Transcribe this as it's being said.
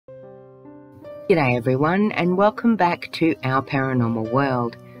G'day everyone, and welcome back to our paranormal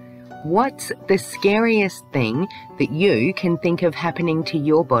world. What's the scariest thing that you can think of happening to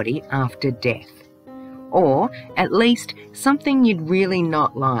your body after death? Or at least something you'd really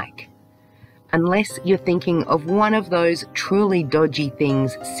not like. Unless you're thinking of one of those truly dodgy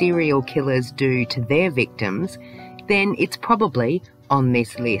things serial killers do to their victims, then it's probably on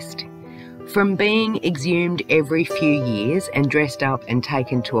this list. From being exhumed every few years and dressed up and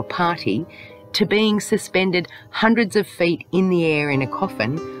taken to a party, to being suspended hundreds of feet in the air in a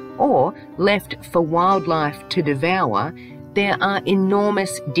coffin, or left for wildlife to devour, there are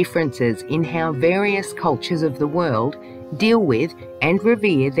enormous differences in how various cultures of the world deal with and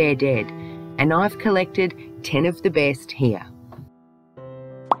revere their dead, and I've collected 10 of the best here.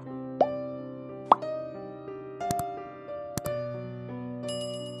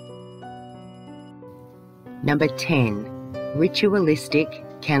 Number 10. Ritualistic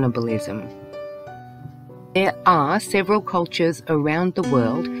cannibalism. There are several cultures around the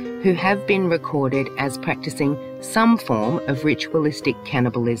world who have been recorded as practicing some form of ritualistic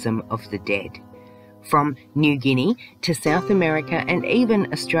cannibalism of the dead. From New Guinea to South America and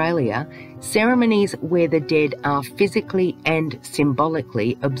even Australia, ceremonies where the dead are physically and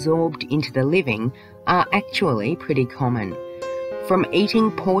symbolically absorbed into the living are actually pretty common. From eating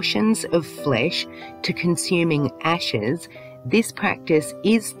portions of flesh to consuming ashes, this practice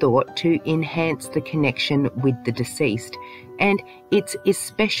is thought to enhance the connection with the deceased, and it's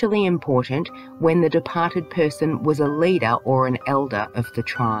especially important when the departed person was a leader or an elder of the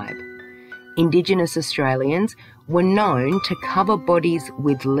tribe. Indigenous Australians were known to cover bodies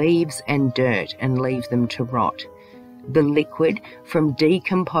with leaves and dirt and leave them to rot. The liquid from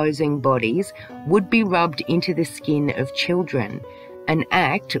decomposing bodies would be rubbed into the skin of children, an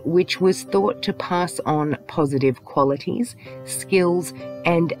act which was thought to pass on positive qualities, skills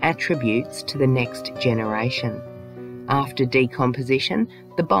and attributes to the next generation. After decomposition,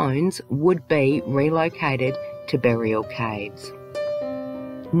 the bones would be relocated to burial caves.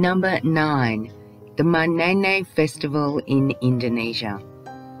 Number 9. The Manene Festival in Indonesia.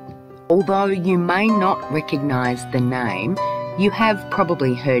 Although you may not recognise the name, you have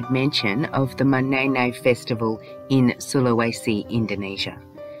probably heard mention of the Manene Festival in Sulawesi, Indonesia.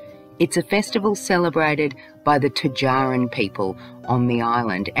 It's a festival celebrated by the Tujaran people on the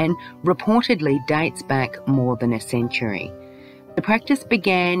island and reportedly dates back more than a century. The practice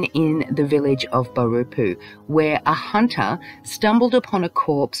began in the village of Barupu, where a hunter stumbled upon a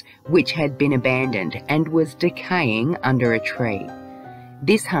corpse which had been abandoned and was decaying under a tree.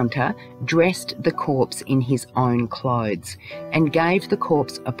 This hunter dressed the corpse in his own clothes and gave the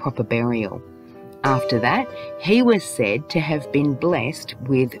corpse a proper burial. After that, he was said to have been blessed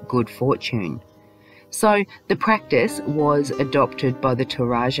with good fortune. So the practice was adopted by the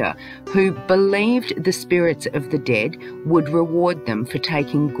Toraja, who believed the spirits of the dead would reward them for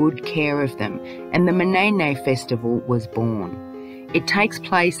taking good care of them, and the Manene Festival was born. It takes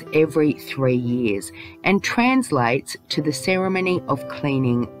place every 3 years and translates to the ceremony of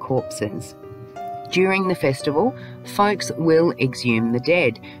cleaning corpses. During the festival, folks will exhume the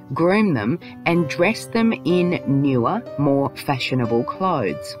dead, groom them and dress them in newer, more fashionable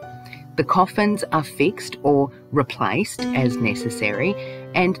clothes. The coffins are fixed or replaced as necessary,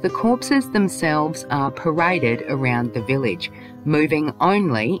 and the corpses themselves are paraded around the village, moving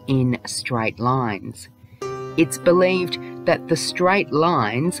only in straight lines. It's believed that the straight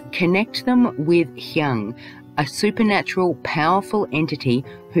lines connect them with Hyang, a supernatural powerful entity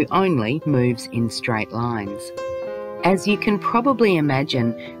who only moves in straight lines. As you can probably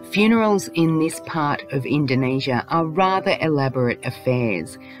imagine, funerals in this part of Indonesia are rather elaborate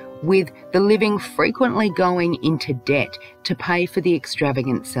affairs, with the living frequently going into debt to pay for the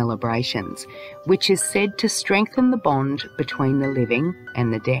extravagant celebrations, which is said to strengthen the bond between the living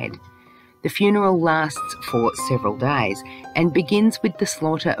and the dead. The funeral lasts for several days and begins with the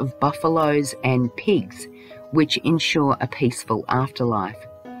slaughter of buffaloes and pigs, which ensure a peaceful afterlife.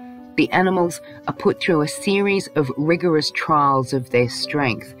 The animals are put through a series of rigorous trials of their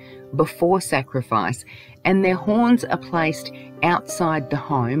strength before sacrifice, and their horns are placed outside the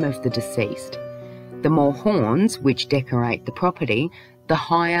home of the deceased. The more horns which decorate the property, the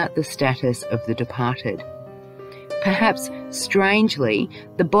higher the status of the departed. Perhaps strangely,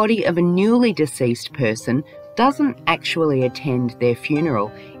 the body of a newly deceased person doesn't actually attend their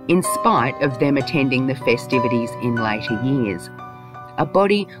funeral, in spite of them attending the festivities in later years. A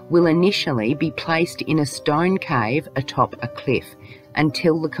body will initially be placed in a stone cave atop a cliff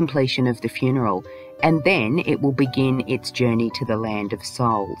until the completion of the funeral, and then it will begin its journey to the land of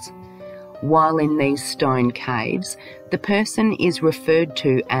souls. While in these stone caves, the person is referred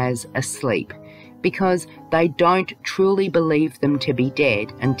to as asleep, because they don't truly believe them to be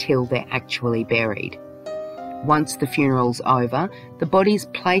dead until they're actually buried. Once the funeral's over, the body's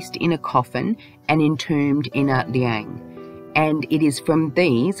placed in a coffin and entombed in a liang, and it is from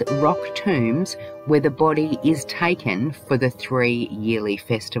these rock tombs where the body is taken for the 3-yearly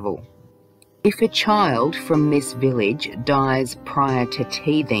festival. If a child from this village dies prior to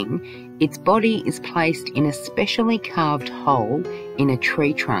teething, its body is placed in a specially carved hole in a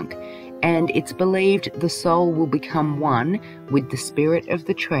tree trunk, and it's believed the soul will become one with the spirit of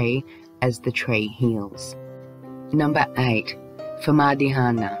the tree as the tree heals. Number 8.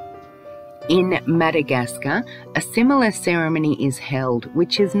 Famadihana. In Madagascar, a similar ceremony is held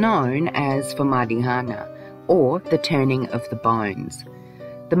which is known as Famadihana, or the turning of the bones.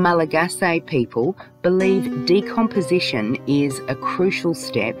 The Malagasy people believe decomposition is a crucial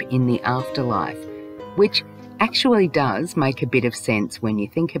step in the afterlife, which actually does make a bit of sense when you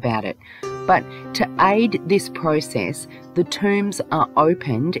think about it. But to aid this process, the tombs are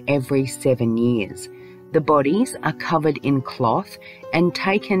opened every 7 years. The bodies are covered in cloth and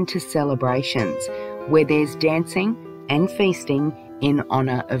taken to celebrations where there's dancing and feasting in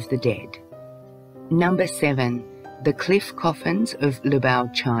honour of the dead. Number 7. The cliff coffins of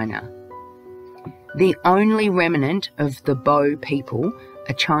Lubao, China. The only remnant of the Bo people,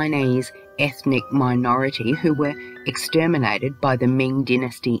 a Chinese ethnic minority who were exterminated by the Ming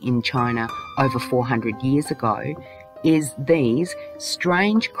dynasty in China over 400 years ago, is these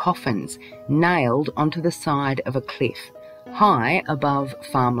strange coffins nailed onto the side of a cliff, high above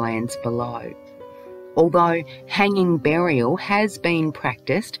farmlands below. Although hanging burial has been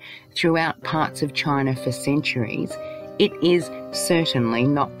practiced throughout parts of China for centuries, it is certainly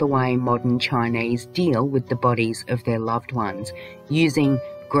not the way modern Chinese deal with the bodies of their loved ones, using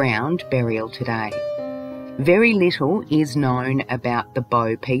ground burial today. Very little is known about the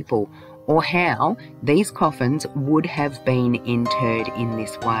Bo people, or how these coffins would have been interred in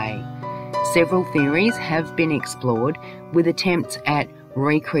this way. Several theories have been explored with attempts at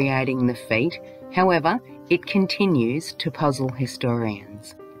recreating the feat. However, it continues to puzzle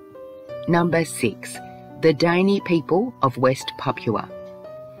historians. Number 6. The Dani people of West Papua.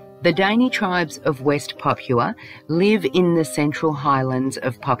 The Dani tribes of West Papua live in the central highlands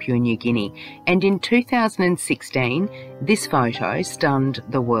of Papua New Guinea, and in 2016, this photo stunned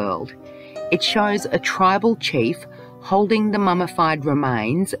the world. It shows a tribal chief holding the mummified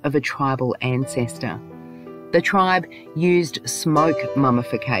remains of a tribal ancestor. The tribe used smoke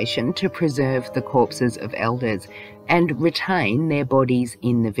mummification to preserve the corpses of elders and retain their bodies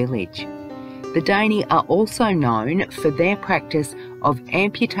in the village. The Dani are also known for their practice of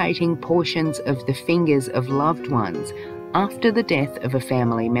amputating portions of the fingers of loved ones after the death of a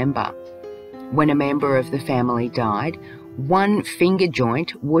family member. When a member of the family died, one finger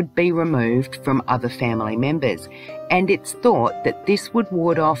joint would be removed from other family members, and it's thought that this would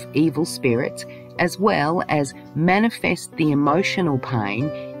ward off evil spirits as well as manifest the emotional pain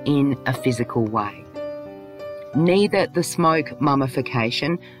in a physical way. Neither the smoke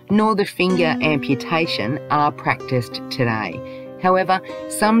mummification nor the finger amputation are practiced today. However,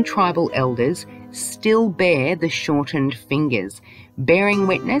 some tribal elders still bear the shortened fingers, bearing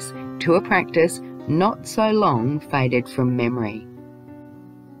witness to a practice not so long faded from memory.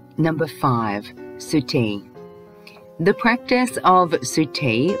 Number 5. Suti. The practice of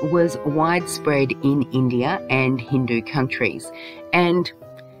suti was widespread in India and Hindu countries, and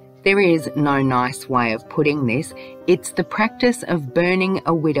there is no nice way of putting this. It's the practice of burning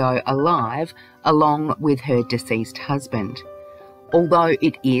a widow alive along with her deceased husband. Although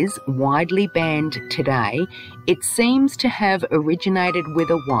it is widely banned today, it seems to have originated with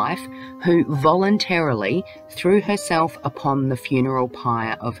a wife who voluntarily threw herself upon the funeral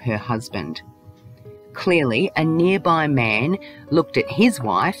pyre of her husband. Clearly, a nearby man looked at his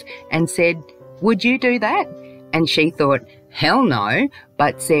wife and said, "Would you do that?" And she thought, "Hell no,"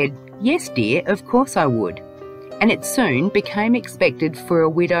 but said, "Yes, dear, of course I would." And it soon became expected for a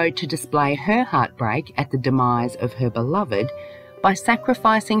widow to display her heartbreak at the demise of her beloved by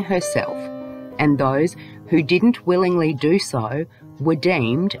sacrificing herself, and those who didn't willingly do so were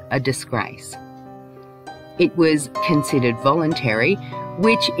deemed a disgrace. It was considered voluntary,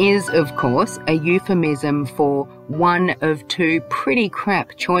 which is, of course, a euphemism for one of two pretty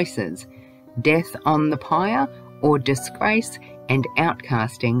crap choices: death on the pyre or disgrace and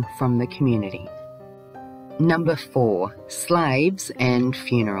outcasting from the community. Number 4. Slaves and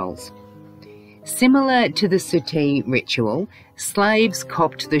funerals. Similar to the suti ritual, slaves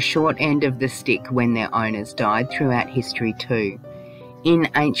copped the short end of the stick when their owners died throughout history too. In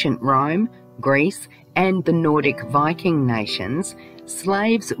ancient Rome, Greece, and the Nordic Viking nations,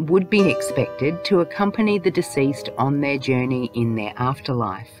 slaves would be expected to accompany the deceased on their journey in their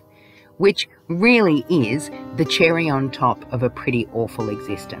afterlife, which really is the cherry on top of a pretty awful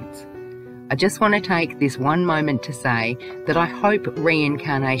existence. I just want to take this one moment to say that I hope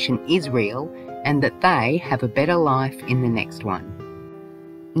reincarnation is real and that they have a better life in the next one.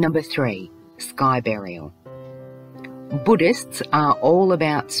 Number 3, sky burial. Buddhists are all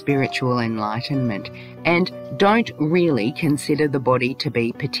about spiritual enlightenment and don't really consider the body to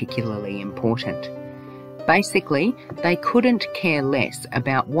be particularly important. Basically, they couldn't care less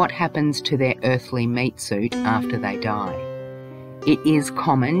about what happens to their earthly meat suit after they die. It is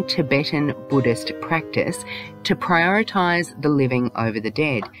common Tibetan Buddhist practice to prioritise the living over the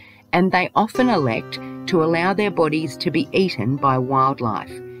dead, and they often elect to allow their bodies to be eaten by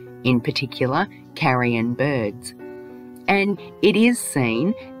wildlife, in particular carrion birds. And it is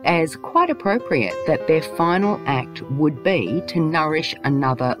seen as quite appropriate that their final act would be to nourish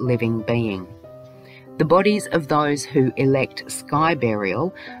another living being. The bodies of those who elect sky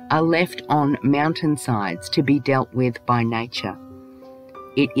burial are left on mountainsides to be dealt with by nature.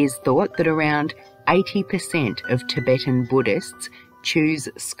 It is thought that around 80% of Tibetan Buddhists choose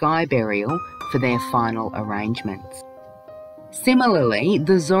sky burial for their final arrangements. Similarly,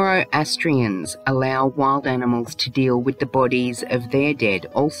 the Zoroastrians allow wild animals to deal with the bodies of their dead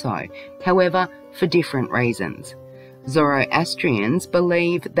also, however, for different reasons. Zoroastrians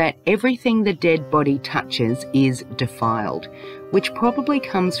believe that everything the dead body touches is defiled, which probably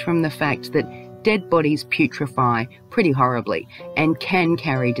comes from the fact that dead bodies putrefy pretty horribly and can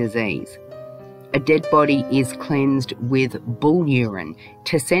carry disease. A dead body is cleansed with bull urine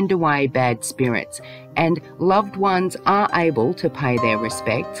to send away bad spirits, and loved ones are able to pay their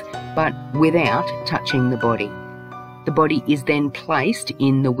respects, but without touching the body. The body is then placed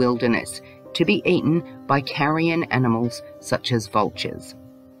in the wilderness to be eaten by carrion animals such as vultures.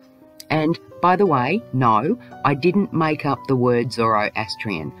 And by the way, no, I didn't make up the word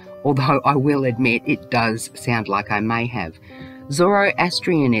Zoroastrian, although I will admit it does sound like I may have.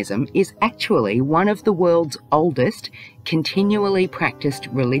 Zoroastrianism is actually one of the world's oldest continually practiced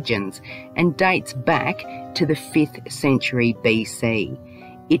religions and dates back to the 5th century BC.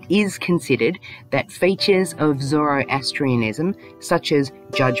 It is considered that features of Zoroastrianism, such as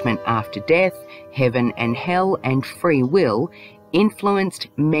judgment after death, heaven and hell, and free will, influenced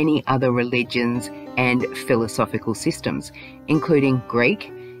many other religions and philosophical systems, including Greek,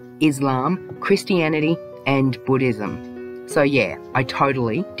 Islam, Christianity, and Buddhism. So yeah, I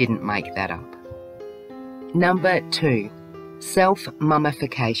totally didn't make that up. Number 2,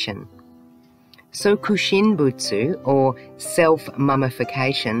 self-mummification. Sokushinbutsu, or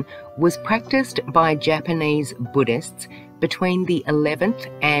self-mummification, was practiced by Japanese Buddhists between the 11th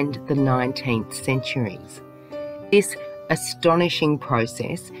and the 19th centuries. This astonishing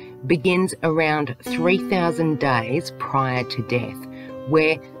process begins around 3,000 days prior to death,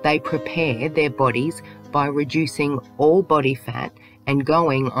 where they prepare their bodies by reducing all body fat and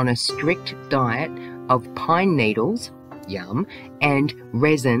going on a strict diet of pine needles, yum, and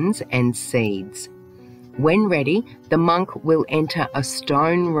resins and seeds. When ready, the monk will enter a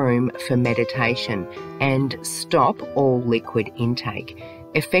stone room for meditation and stop all liquid intake,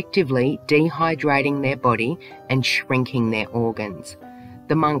 effectively dehydrating their body and shrinking their organs.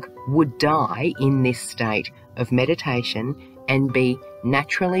 The monk would die in this state of meditation and be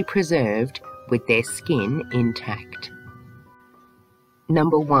naturally preserved with their skin intact.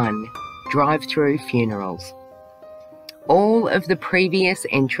 Number 1, drive-through funerals. All of the previous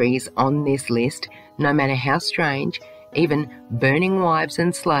entries on this list, no matter how strange, even burning wives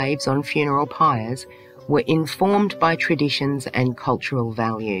and slaves on funeral pyres, were informed by traditions and cultural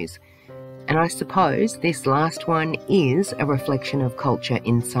values. And I suppose this last one is a reflection of culture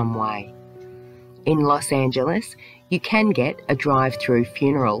in some way. In Los Angeles, you can get a drive-through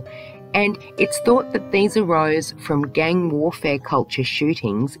funeral, and it's thought that these arose from gang warfare culture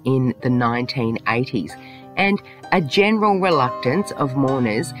shootings in the 1980s and a general reluctance of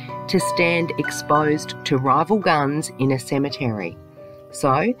mourners to stand exposed to rival guns in a cemetery.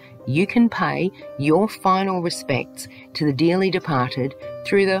 So you can pay your final respects to the dearly departed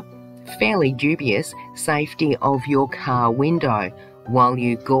through the fairly dubious safety of your car window while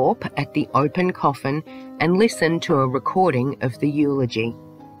you gawp at the open coffin and listen to a recording of the eulogy.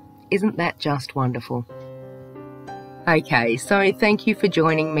 Isn't that just wonderful? Okay, so thank you for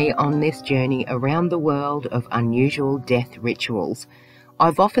joining me on this journey around the world of unusual death rituals.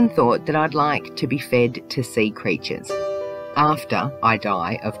 I've often thought that I'd like to be fed to sea creatures. after I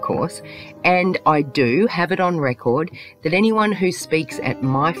die, of course, and I do have it on record that anyone who speaks at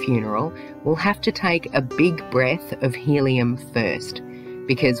my funeral will have to take a big breath of helium first,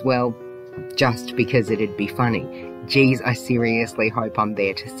 because, well, just because it'd be funny. Geez, I seriously hope I'm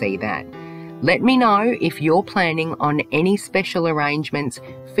there to see that. Let me know if you're planning on any special arrangements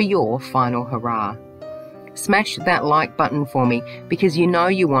for your final hurrah. Smash that like button for me because you know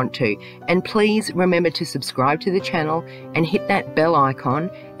you want to, and please remember to subscribe to the channel and hit that bell icon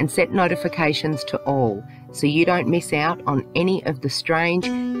and set notifications to all so you don't miss out on any of the strange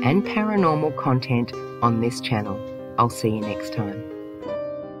and paranormal content on this channel. I'll see you next time.